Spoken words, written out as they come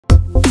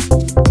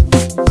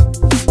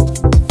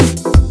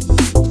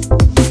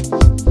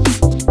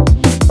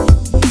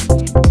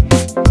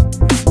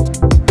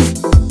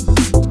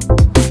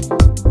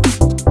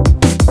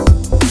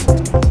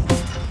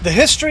The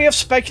history of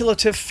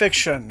speculative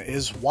fiction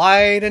is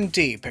wide and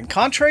deep, and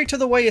contrary to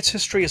the way its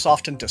history is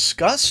often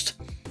discussed,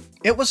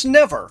 it was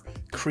never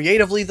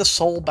creatively the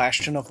sole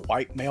bastion of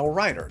white male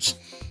writers.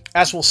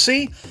 As we'll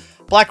see,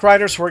 black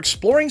writers were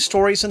exploring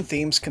stories and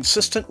themes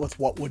consistent with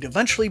what would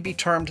eventually be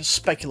termed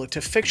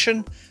speculative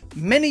fiction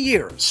many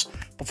years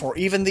before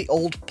even the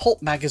old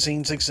pulp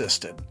magazines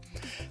existed.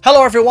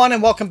 Hello everyone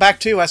and welcome back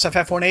to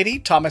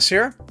SFF180. Thomas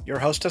here, your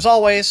host as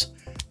always.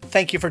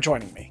 Thank you for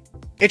joining me.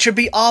 It should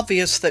be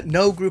obvious that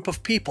no group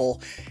of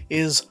people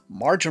is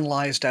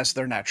marginalized as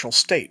their natural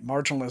state.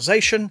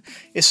 Marginalization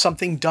is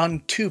something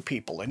done to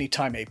people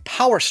anytime a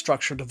power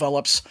structure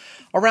develops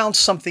around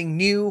something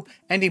new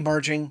and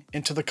emerging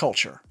into the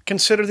culture.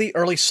 Consider the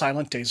early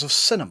silent days of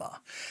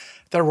cinema.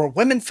 There were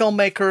women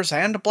filmmakers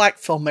and black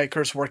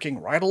filmmakers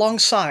working right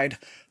alongside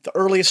the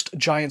earliest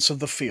giants of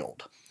the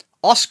field.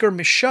 Oscar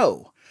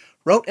Micheaux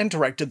wrote and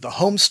directed The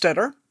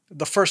Homesteader,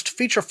 the first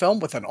feature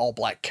film with an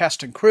all-black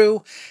cast and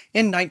crew,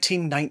 in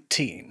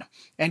 1919.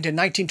 And in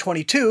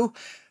 1922,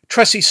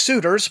 Tressie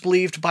Souters,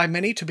 believed by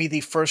many to be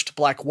the first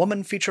black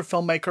woman feature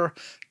filmmaker,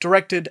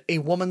 directed A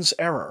Woman's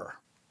Error.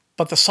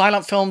 But the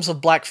silent films of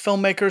black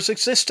filmmakers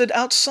existed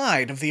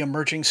outside of the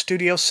emerging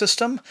studio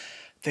system.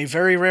 They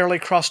very rarely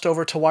crossed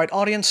over to white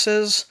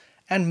audiences,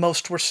 and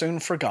most were soon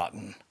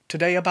forgotten.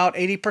 Today, about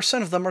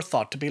 80% of them are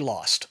thought to be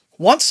lost.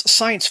 Once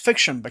science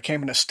fiction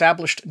became an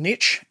established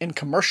niche in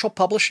commercial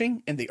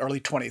publishing in the early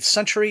 20th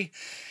century,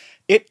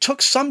 it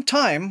took some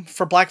time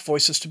for black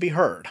voices to be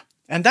heard,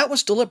 and that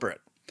was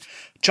deliberate.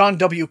 John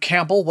W.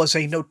 Campbell was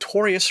a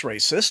notorious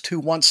racist who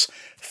once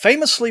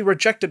famously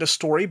rejected a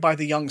story by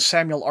the young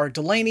Samuel R.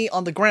 Delany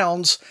on the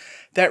grounds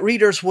that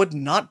readers would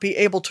not be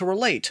able to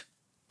relate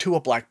to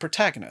a black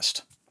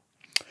protagonist.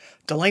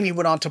 Delany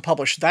went on to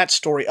publish that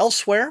story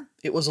elsewhere.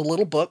 It was a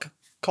little book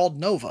called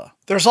Nova.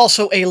 There's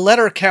also a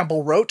letter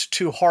Campbell wrote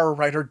to horror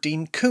writer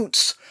Dean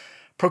Koontz,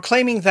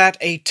 proclaiming that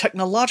a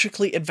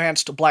technologically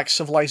advanced black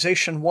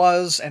civilization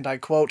was, and I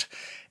quote,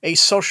 a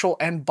social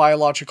and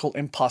biological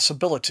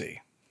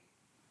impossibility.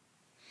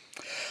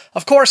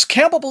 Of course,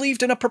 Campbell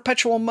believed in a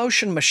perpetual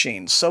motion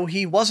machine, so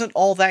he wasn't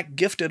all that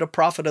gifted a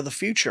prophet of the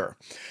future,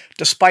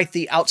 despite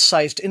the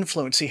outsized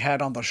influence he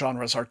had on the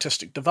genre's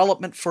artistic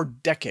development for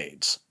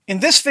decades. In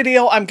this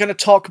video, I'm going to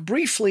talk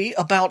briefly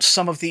about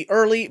some of the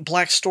early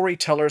black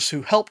storytellers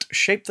who helped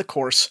shape the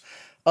course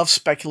of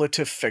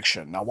speculative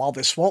fiction. Now, while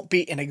this won't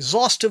be an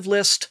exhaustive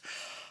list,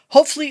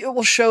 hopefully it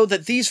will show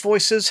that these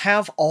voices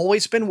have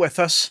always been with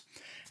us,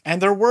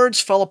 and their words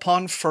fell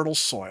upon fertile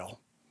soil.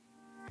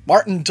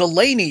 Martin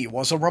Delany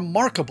was a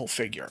remarkable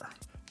figure.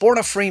 Born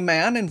a free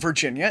man in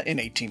Virginia in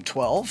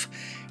 1812,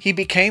 he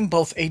became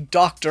both a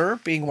doctor,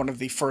 being one of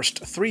the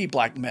first 3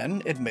 black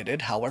men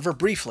admitted, however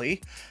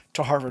briefly,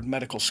 to Harvard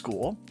Medical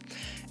School,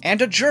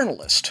 and a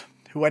journalist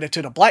who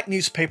edited a black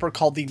newspaper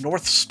called the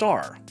North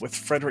Star with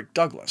Frederick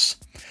Douglass.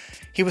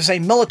 He was a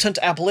militant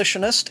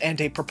abolitionist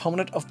and a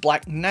proponent of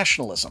black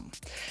nationalism,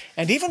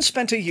 and even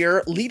spent a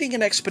year leading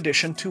an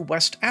expedition to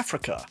West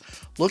Africa,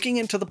 looking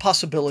into the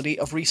possibility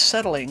of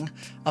resettling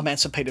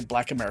emancipated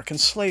black American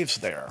slaves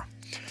there.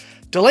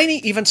 Delany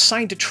even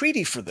signed a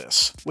treaty for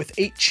this, with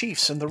 8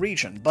 chiefs in the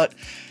region, but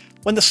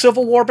when the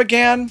Civil War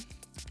began,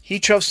 he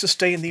chose to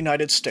stay in the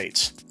United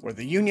States, where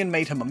the Union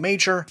made him a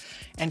major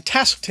and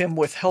tasked him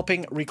with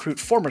helping recruit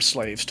former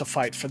slaves to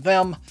fight for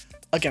them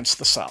against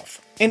the South.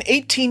 In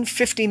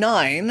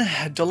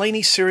 1859,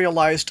 Delany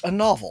serialized a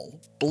novel,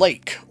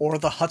 Blake, or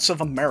The Huts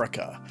of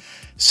America,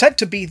 said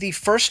to be the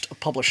first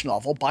published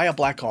novel by a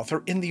black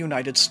author in the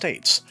United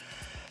States.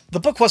 The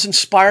book was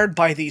inspired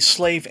by the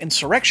slave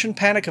insurrection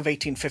panic of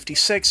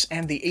 1856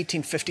 and the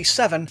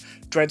 1857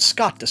 Dred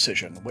Scott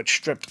decision, which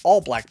stripped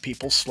all black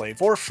people,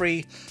 slave or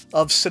free,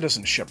 of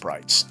citizenship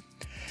rights.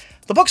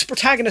 The book's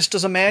protagonist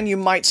is a man you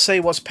might say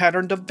was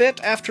patterned a bit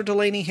after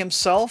Delany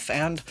himself,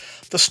 and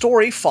the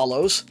story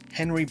follows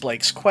Henry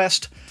Blake's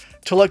quest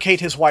to locate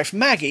his wife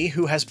Maggie,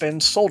 who has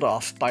been sold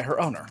off by her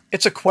owner.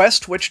 It's a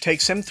quest which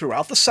takes him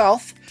throughout the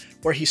South,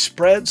 where he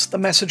spreads the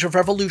message of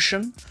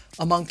revolution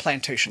among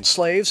plantation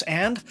slaves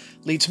and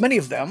leads many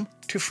of them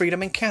to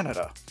freedom in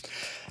Canada.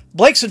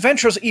 Blake's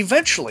adventures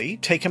eventually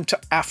take him to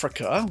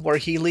Africa, where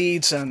he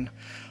leads an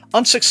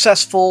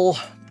unsuccessful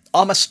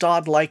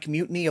Amistad-like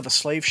mutiny of a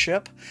slave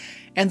ship,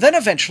 and then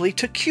eventually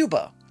to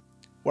Cuba,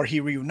 where he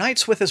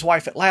reunites with his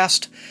wife at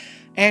last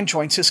and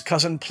joins his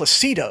cousin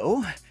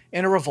Placido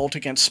in a revolt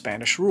against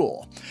Spanish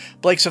rule.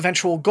 Blake's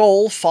eventual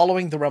goal,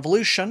 following the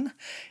revolution,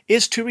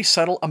 is to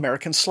resettle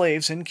American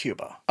slaves in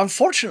Cuba.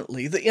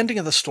 Unfortunately, the ending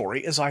of the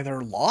story is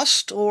either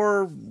lost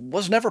or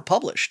was never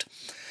published,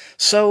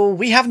 so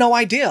we have no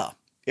idea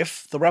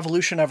if the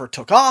revolution ever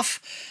took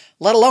off,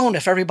 let alone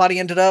if everybody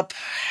ended up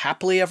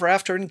happily ever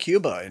after in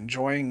Cuba,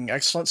 enjoying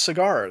excellent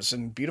cigars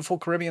and beautiful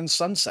Caribbean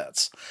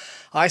sunsets.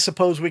 I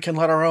suppose we can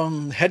let our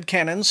own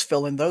headcanons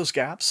fill in those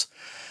gaps.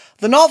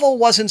 The novel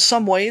was in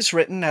some ways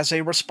written as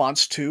a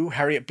response to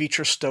Harriet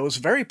Beecher Stowe's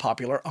very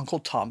popular Uncle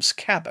Tom's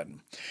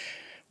Cabin,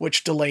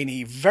 which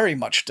Delaney very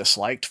much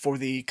disliked for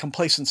the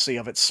complacency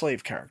of its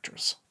slave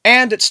characters.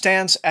 And it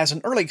stands as an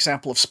early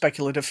example of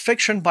speculative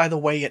fiction by the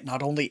way it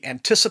not only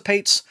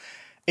anticipates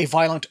a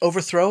violent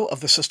overthrow of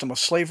the system of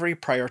slavery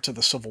prior to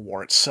the Civil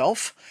War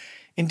itself.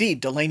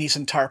 Indeed, Delaney's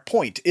entire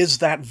point is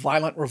that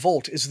violent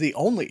revolt is the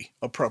only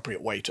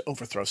appropriate way to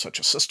overthrow such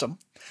a system,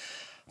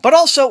 but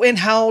also in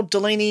how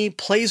Delaney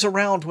plays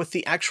around with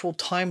the actual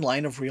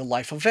timeline of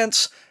real-life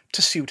events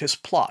to suit his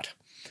plot.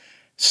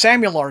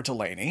 Samuel R.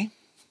 Delany,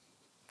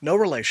 no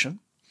relation,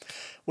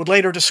 would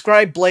later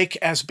describe Blake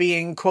as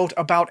being, quote,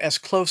 about as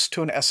close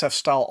to an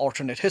SF-style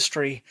alternate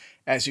history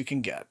as you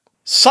can get.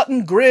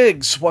 Sutton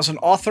Griggs was an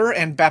author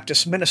and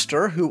Baptist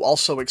minister who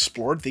also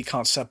explored the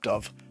concept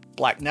of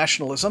black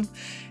nationalism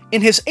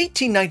in his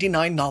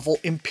 1899 novel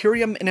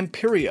Imperium and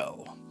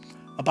Imperio,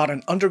 about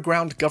an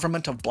underground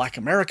government of black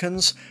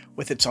Americans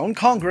with its own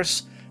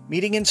Congress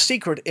meeting in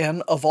secret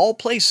in, of all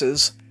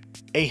places,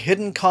 a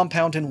hidden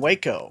compound in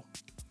Waco.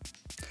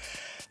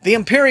 The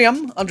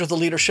Imperium, under the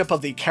leadership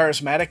of the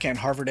charismatic and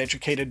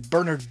Harvard-educated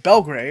Bernard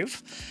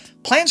Belgrave,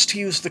 plans to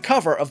use the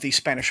cover of the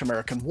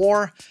Spanish-American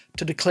War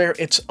to declare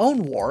its own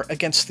war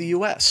against the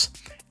U.S.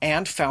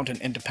 and found an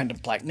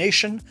independent black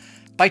nation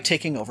by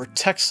taking over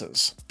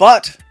Texas.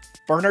 But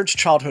Bernard's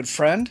childhood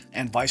friend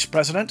and vice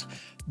president,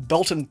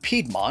 Belton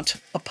Piedmont,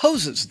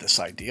 opposes this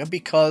idea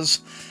because,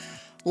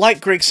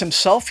 like Griggs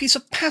himself, he's a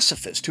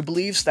pacifist who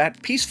believes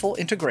that peaceful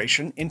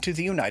integration into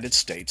the United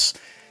States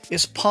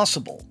is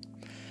possible.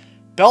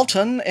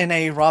 Belton, in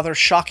a rather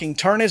shocking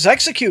turn, is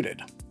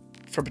executed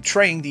for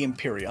betraying the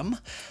Imperium,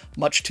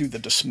 much to the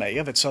dismay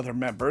of its other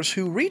members,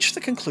 who reach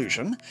the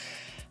conclusion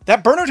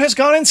that Bernard has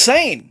gone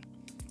insane,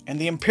 and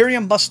the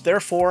Imperium must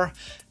therefore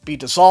be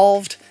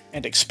dissolved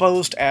and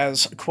exposed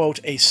as,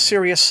 quote, a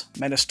serious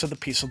menace to the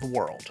peace of the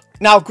world.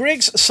 Now,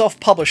 Griggs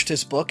self-published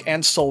his book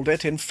and sold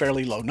it in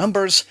fairly low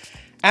numbers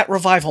at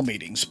revival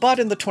meetings, but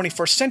in the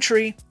 21st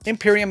century,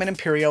 Imperium and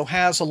Imperio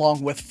has,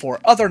 along with 4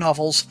 other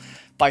novels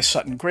by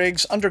Sutton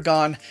Griggs,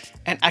 undergone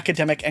an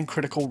academic and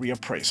critical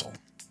reappraisal.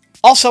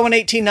 Also in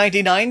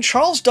 1899,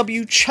 Charles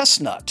W.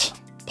 Chestnut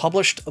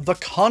published The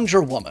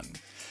Conjure Woman,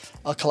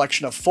 a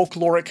collection of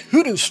folkloric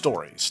hoodoo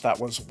stories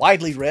that was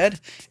widely read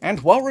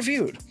and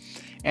well-reviewed,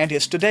 and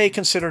is today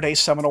considered a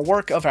seminal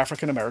work of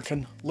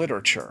African-American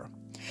literature.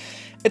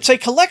 It's a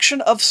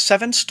collection of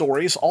 7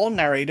 stories, all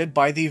narrated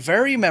by the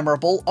very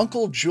memorable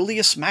Uncle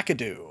Julius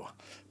McAdoo,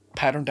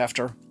 patterned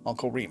after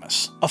Uncle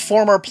Remus. A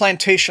former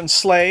plantation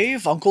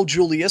slave, Uncle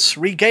Julius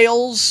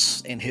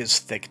regales, in his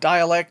thick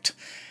dialect,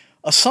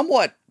 a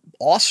somewhat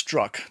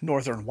awestruck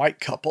northern white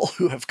couple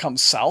who have come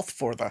south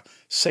for the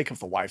sake of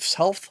the wife's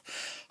health,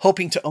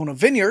 hoping to own a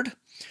vineyard,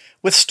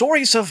 with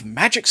stories of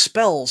magic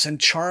spells and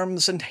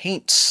charms and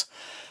haints,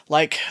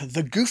 like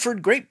the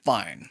Gooford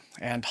Grapevine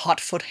and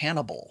Hotfoot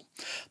Hannibal.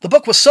 The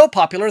book was so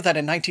popular that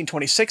in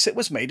 1926 it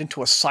was made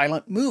into a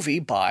silent movie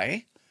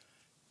by,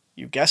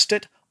 you guessed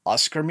it,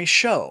 Oscar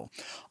Micheaux,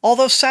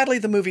 although sadly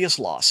the movie is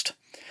lost.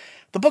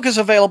 The book is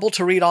available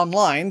to read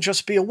online.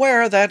 Just be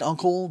aware that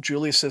Uncle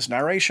Julius's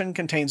narration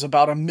contains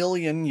about 1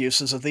 million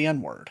uses of the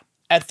N-word.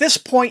 At this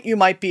point, you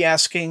might be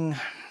asking,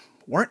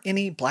 weren't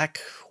any black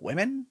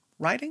women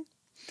writing?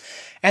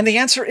 And the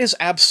answer is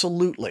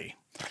absolutely.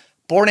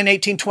 Born in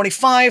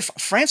 1825,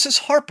 Frances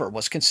Harper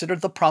was considered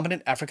the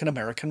prominent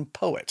African-American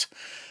poet,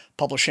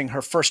 publishing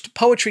her first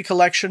poetry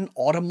collection,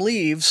 Autumn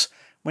Leaves,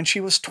 when she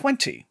was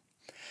 20.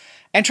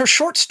 And her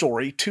short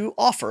story, Two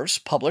Offers,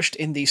 published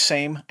in the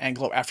same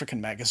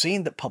Anglo-African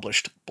magazine that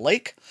published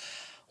Blake,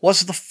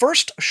 was the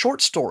first short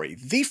story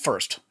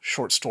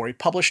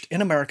published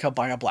in America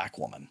by a black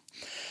woman.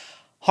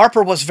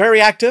 Harper was very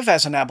active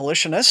as an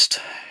abolitionist,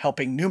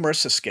 helping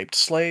numerous escaped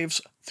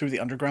slaves through the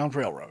Underground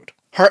Railroad.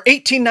 Her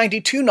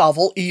 1892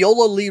 novel,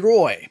 Eola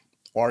Leroy,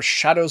 or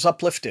Shadows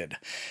Uplifted,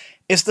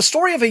 is the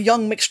story of a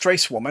young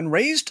mixed-race woman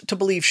raised to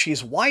believe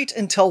she's white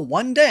until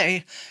one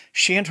day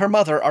she and her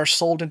mother are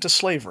sold into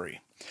slavery.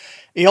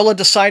 Eola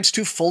decides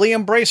to fully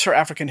embrace her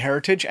African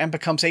heritage and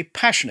becomes a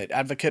passionate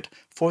advocate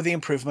for the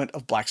improvement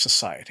of black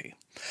society.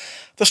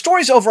 The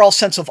story's overall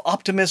sense of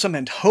optimism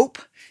and hope,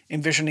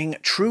 envisioning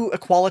true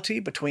equality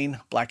between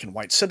black and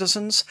white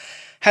citizens,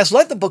 has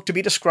led the book to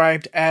be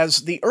described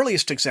as the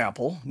earliest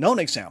known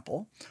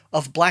example,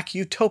 of black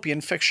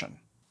utopian fiction.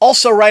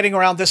 Also writing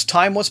around this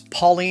time was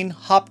Pauline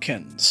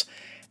Hopkins,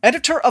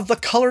 editor of the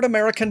Colored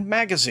American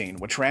magazine,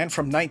 which ran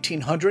from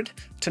 1900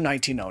 to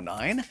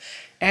 1909,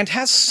 and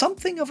has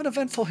something of an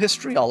eventful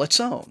history all its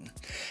own,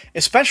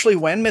 especially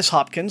when Ms.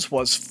 Hopkins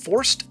was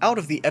forced out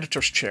of the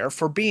editor's chair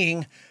for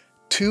being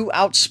too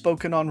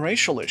outspoken on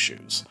racial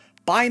issues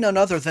by none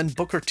other than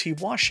Booker T.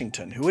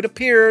 Washington, who it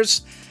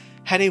appears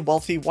had a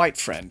wealthy white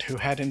friend who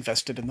had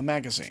invested in the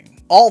magazine.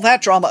 All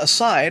that drama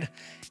aside,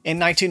 in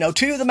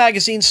 1902, the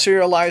magazine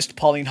serialized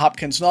Pauline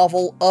Hopkins'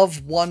 novel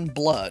Of One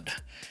Blood,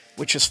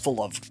 which is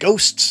full of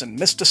ghosts and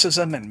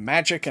mysticism and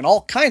magic and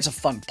all kinds of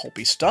fun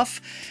pulpy stuff,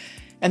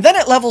 and then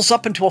it levels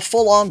up into a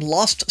full-on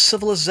Lost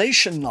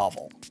Civilization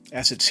novel,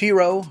 as its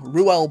hero,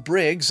 Ruel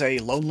Briggs, a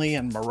lonely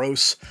and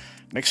morose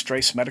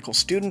mixed-race medical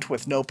student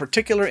with no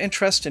particular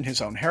interest in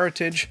his own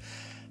heritage,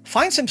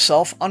 finds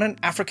himself on an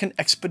African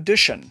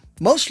expedition,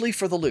 mostly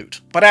for the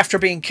loot. But after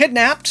being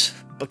kidnapped,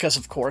 because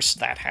of course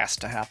that has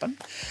to happen,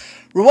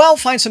 Ruel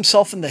finds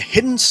himself in the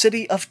hidden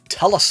city of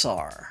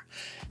Telesar.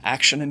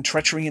 Action and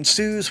treachery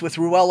ensues, with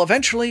Ruel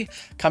eventually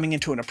coming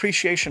into an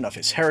appreciation of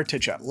his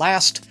heritage at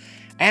last,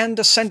 and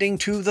ascending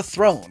to the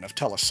throne of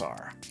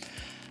Telesar.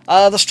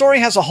 The story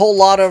has a whole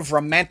lot of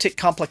romantic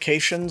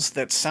complications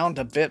that sound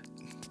a bit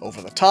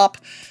over the top,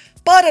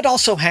 but it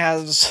also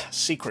has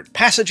secret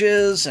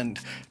passages and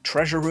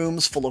treasure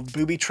rooms full of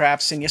booby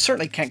traps, and you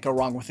certainly can't go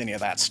wrong with any of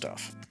that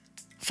stuff.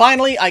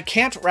 Finally, I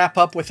can't wrap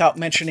up without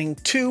mentioning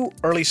two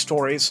early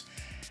stories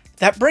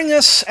that bring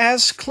us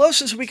as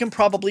close as we can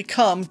probably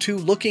come to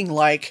looking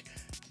like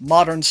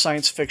modern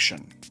science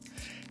fiction.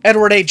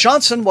 Edward A.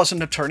 Johnson was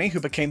an attorney who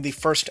became the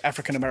first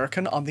African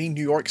American on the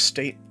New York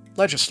State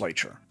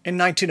Legislature. In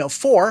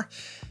 1904,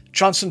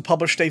 Johnson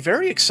published a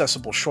very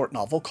accessible short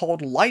novel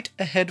called Light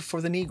Ahead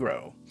for the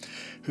Negro,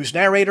 whose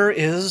narrator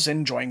is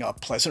enjoying a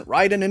pleasant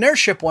ride in an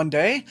airship one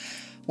day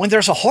when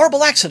there's a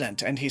horrible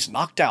accident and he's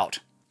knocked out.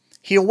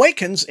 He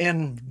awakens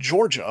in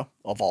Georgia,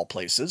 of all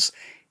places,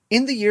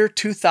 in the year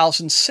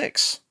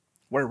 2006,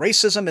 where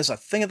racism is a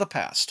thing of the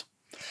past.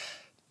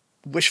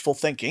 Wishful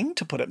thinking,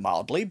 to put it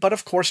mildly, but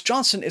of course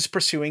Johnson is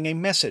pursuing a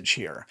message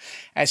here.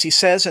 As he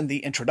says in the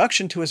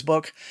introduction to his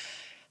book,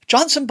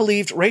 Johnson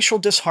believed racial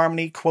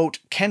disharmony, quote,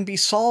 can be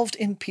solved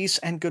in peace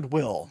and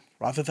goodwill,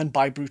 rather than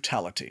by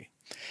brutality.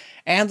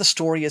 And the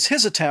story is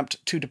his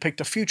attempt to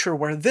depict a future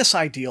where this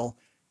ideal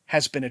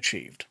has been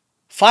achieved.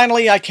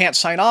 Finally, I can't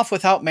sign off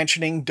without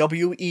mentioning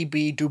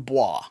W.E.B.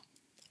 DuBois,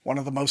 one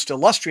of the most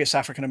illustrious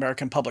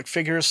African-American public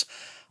figures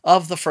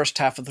of the first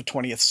half of the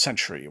 20th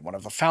century, one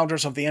of the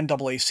founders of the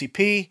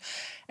NAACP,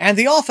 and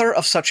the author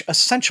of such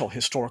essential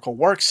historical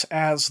works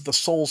as The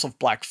Souls of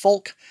Black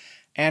Folk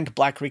and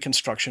Black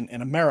Reconstruction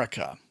in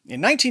America.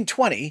 In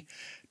 1920,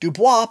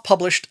 DuBois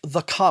published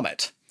The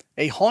Comet,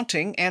 a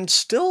haunting and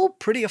still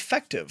pretty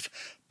effective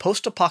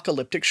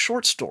post-apocalyptic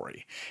short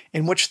story,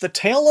 in which the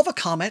tail of a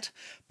comet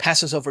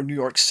passes over New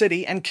York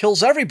City and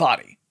kills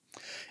everybody,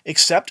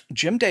 except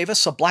Jim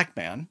Davis, a black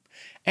man,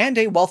 and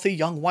a wealthy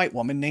young white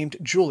woman named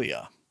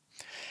Julia.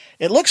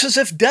 It looks as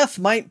if death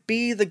might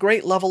be the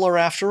great leveler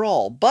after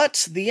all,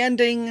 but the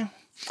ending,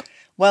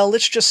 well,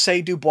 let's just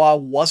say DuBois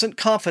wasn't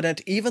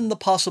confident even the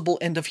possible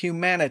end of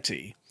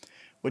humanity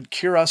would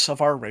cure us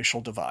of our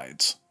racial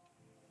divides.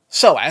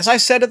 So, as I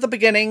said at the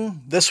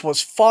beginning, this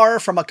was far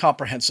from a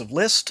comprehensive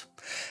list.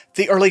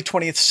 The early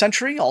 20th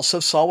century also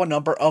saw a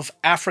number of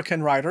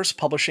African writers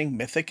publishing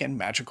mythic and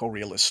magical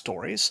realist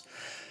stories.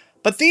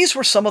 But these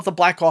were some of the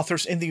black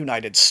authors in the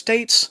United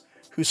States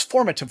whose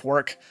formative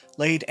work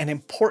laid an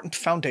important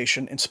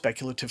foundation in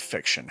speculative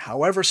fiction,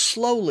 however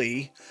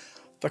slowly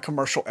the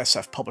commercial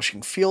SF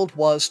publishing field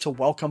was to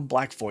welcome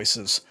black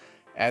voices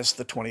as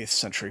the 20th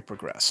century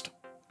progressed.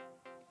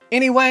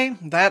 Anyway,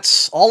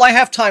 that's all I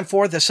have time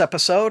for this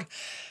episode.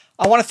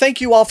 I want to thank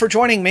you all for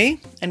joining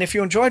me, and if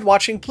you enjoyed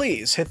watching,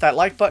 please hit that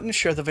like button,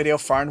 share the video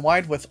far and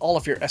wide with all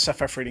of your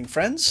SFF reading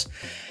friends,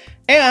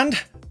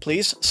 and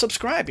please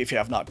subscribe if you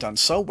have not done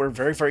so. We're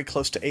very, very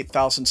close to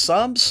 8,000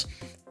 subs.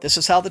 This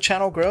is how the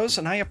channel grows,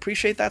 and I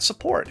appreciate that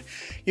support.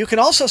 You can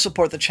also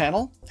support the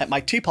channel at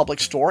my TeePublic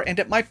store and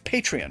at my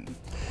Patreon,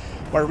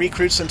 where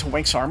recruits into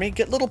Wink's Army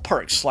get little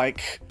perks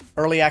like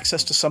early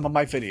access to some of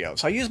my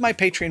videos. I use my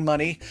Patreon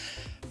money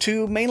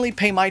to mainly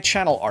pay my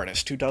channel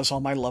artist who does all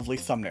my lovely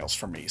thumbnails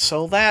for me,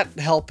 so that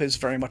help is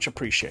very much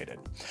appreciated.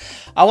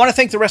 I want to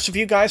thank the rest of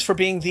you guys for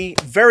being the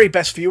very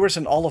best viewers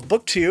in all of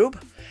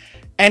BookTube.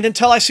 And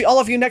until I see all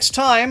of you next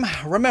time,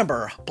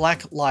 remember,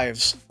 Black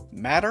lives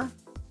matter,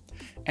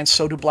 and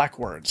so do Black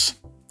words.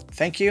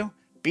 Thank you,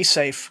 be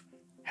safe,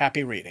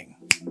 happy reading.